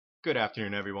Good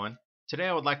afternoon, everyone. Today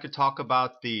I would like to talk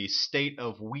about the state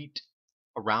of wheat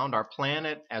around our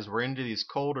planet as we're into these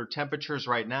colder temperatures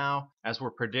right now, as we're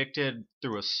predicted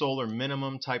through a solar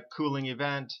minimum type cooling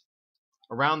event.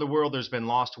 Around the world, there's been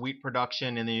lost wheat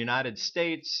production. In the United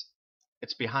States,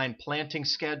 it's behind planting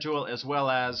schedule, as well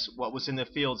as what was in the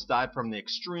fields died from the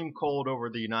extreme cold over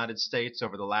the United States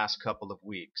over the last couple of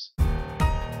weeks.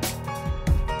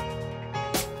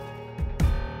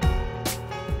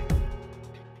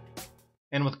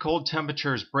 And with cold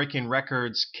temperatures breaking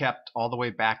records kept all the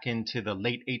way back into the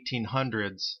late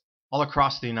 1800s all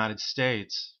across the United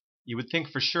States, you would think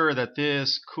for sure that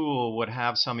this cool would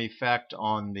have some effect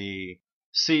on the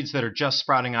seeds that are just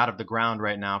sprouting out of the ground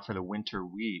right now for the winter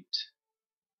wheat.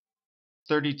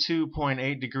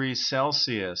 32.8 degrees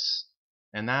Celsius,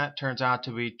 and that turns out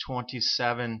to be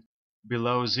 27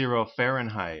 below zero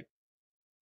Fahrenheit.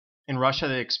 In Russia,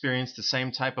 they experienced the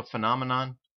same type of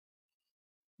phenomenon.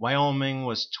 Wyoming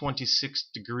was 26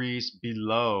 degrees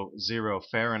below zero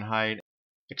Fahrenheit.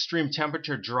 Extreme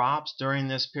temperature drops during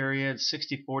this period,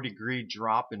 64-degree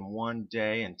drop in one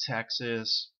day in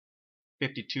Texas,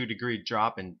 52-degree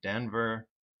drop in Denver,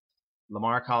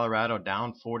 Lamar, Colorado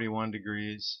down 41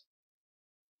 degrees.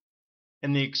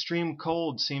 And the extreme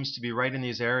cold seems to be right in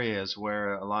these areas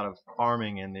where a lot of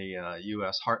farming in the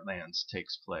U.S. heartlands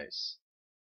takes place.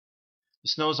 The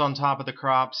snow's on top of the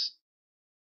crops.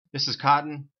 This is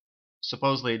cotton.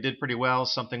 Supposedly it did pretty well.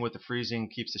 Something with the freezing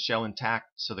keeps the shell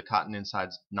intact so the cotton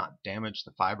inside's not damaged,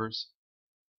 the fibers.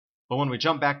 But when we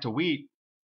jump back to wheat,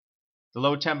 the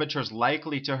low temperature is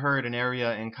likely to hurt an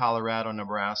area in Colorado,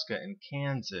 Nebraska, and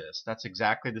Kansas. That's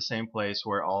exactly the same place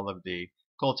where all of the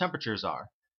cold temperatures are.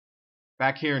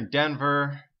 Back here in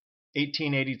Denver,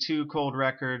 1882 cold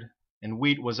record, and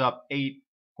wheat was up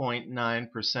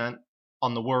 8.9%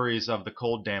 on the worries of the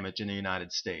cold damage in the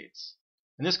United States.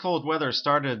 And this cold weather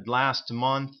started last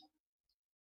month.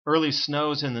 Early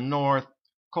snows in the north,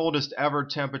 coldest ever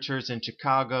temperatures in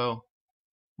Chicago,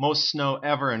 most snow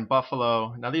ever in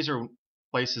Buffalo. Now these are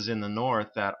places in the north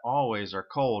that always are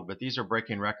cold, but these are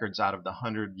breaking records out of the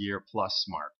 100-year plus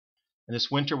mark. And this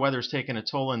winter weather is taking a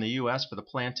toll in the U.S. for the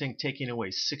planting, taking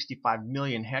away 65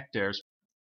 million hectares.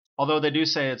 Although they do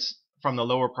say it's from the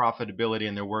lower profitability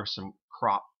and there were some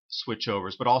crop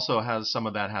switchovers, but also some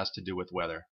of that has to do with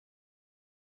weather.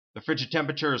 The frigid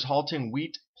temperature is halting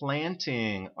wheat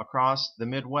planting across the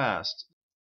Midwest.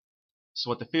 So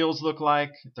what the fields look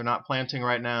like, they're not planting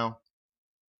right now.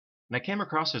 And I came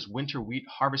across this winter wheat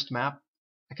harvest map.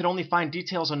 I could only find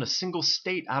details on a single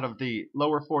state out of the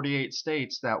lower 48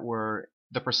 states that were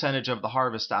the percentage of the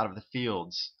harvest out of the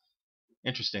fields.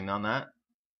 Interesting on that.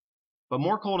 But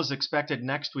more cold is expected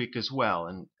next week as well.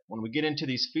 And when we get into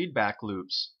these feedback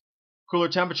loops, cooler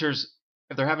temperatures,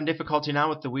 if they're having difficulty now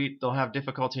with the wheat, they'll have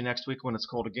difficulty next week when it's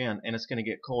cold again, and it's going to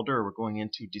get colder. We're going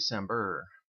into December.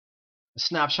 A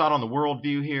snapshot on the world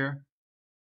view here.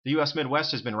 The U.S.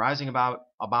 Midwest has been rising about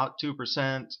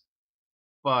 2%,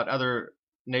 but other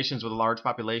nations with large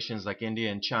populations like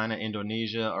India and China,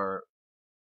 Indonesia are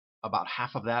about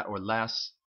half of that or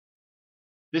less.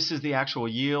 This is the actual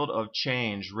yield of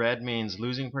change. Red means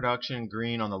losing production.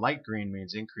 Green on the light green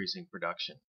means increasing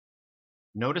production.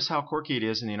 Notice how quirky it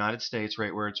is in the United States,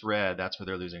 right where it's red, that's where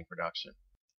they're losing production.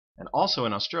 And also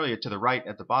in Australia to the right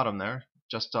at the bottom there,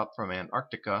 just up from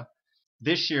Antarctica,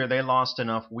 this year they lost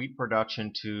enough wheat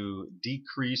production to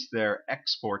decrease their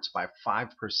exports by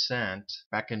 5%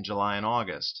 back in July and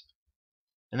August.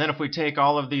 And then if we take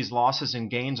all of these losses and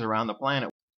gains around the planet,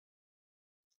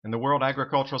 and the World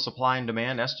Agricultural Supply and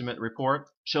Demand Estimate Report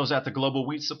shows that the global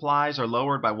wheat supplies are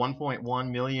lowered by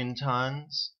 1.1 million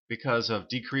tons because of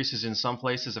decreases in some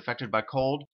places affected by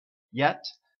cold, yet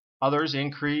others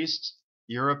increased,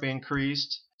 Europe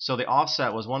increased, so the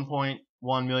offset was 1.1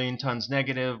 million tons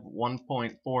negative,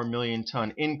 1.4 million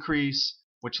ton increase,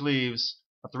 which leaves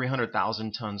a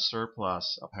 300,000 ton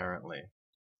surplus apparently.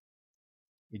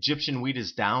 Egyptian wheat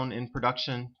is down in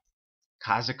production.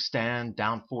 Kazakhstan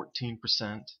down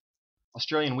 14%.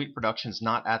 Australian wheat production is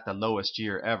not at the lowest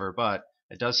year ever, but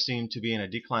it does seem to be in a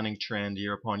declining trend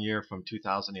year upon year from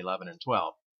 2011 and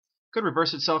 12. Could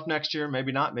reverse itself next year,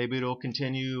 maybe not. Maybe it'll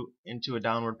continue into a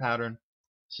downward pattern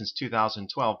since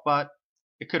 2012, but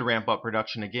it could ramp up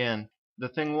production again. The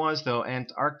thing was, though,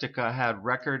 Antarctica had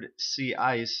record sea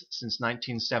ice since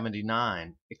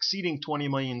 1979, exceeding 20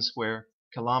 million square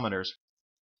kilometers.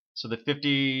 So the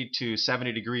 50 to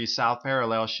 70 degrees south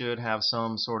parallel should have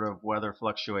some sort of weather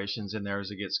fluctuations in there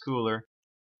as it gets cooler.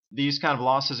 These kind of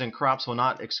losses in crops will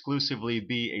not exclusively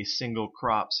be a single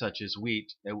crop such as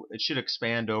wheat. It should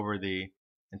expand over the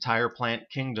entire plant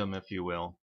kingdom, if you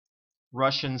will.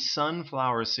 Russian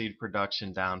sunflower seed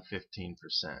production down 15%.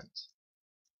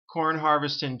 Corn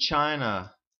harvest in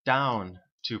China down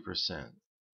 2%.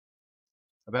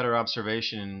 A better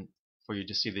observation for you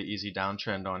to see the easy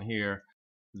downtrend on here,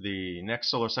 the next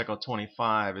solar cycle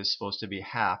 25 is supposed to be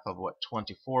half of what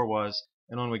 24 was,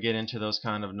 and when we get into those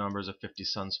kind of numbers of 50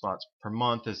 sunspots per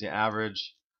month is the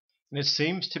average. And it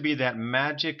seems to be that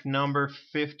magic number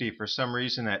 50 for some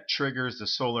reason that triggers the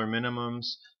solar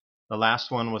minimums. The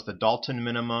last one was the Dalton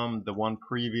minimum. The one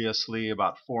previously,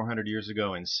 about 400 years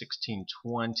ago in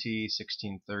 1620,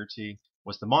 1630,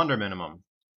 was the Maunder minimum.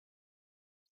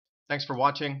 Thanks for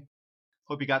watching.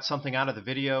 Hope you got something out of the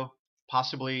video.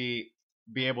 Possibly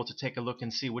be able to take a look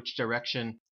and see which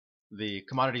direction the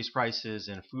commodities prices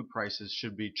and food prices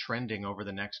should be trending over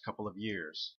the next couple of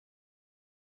years.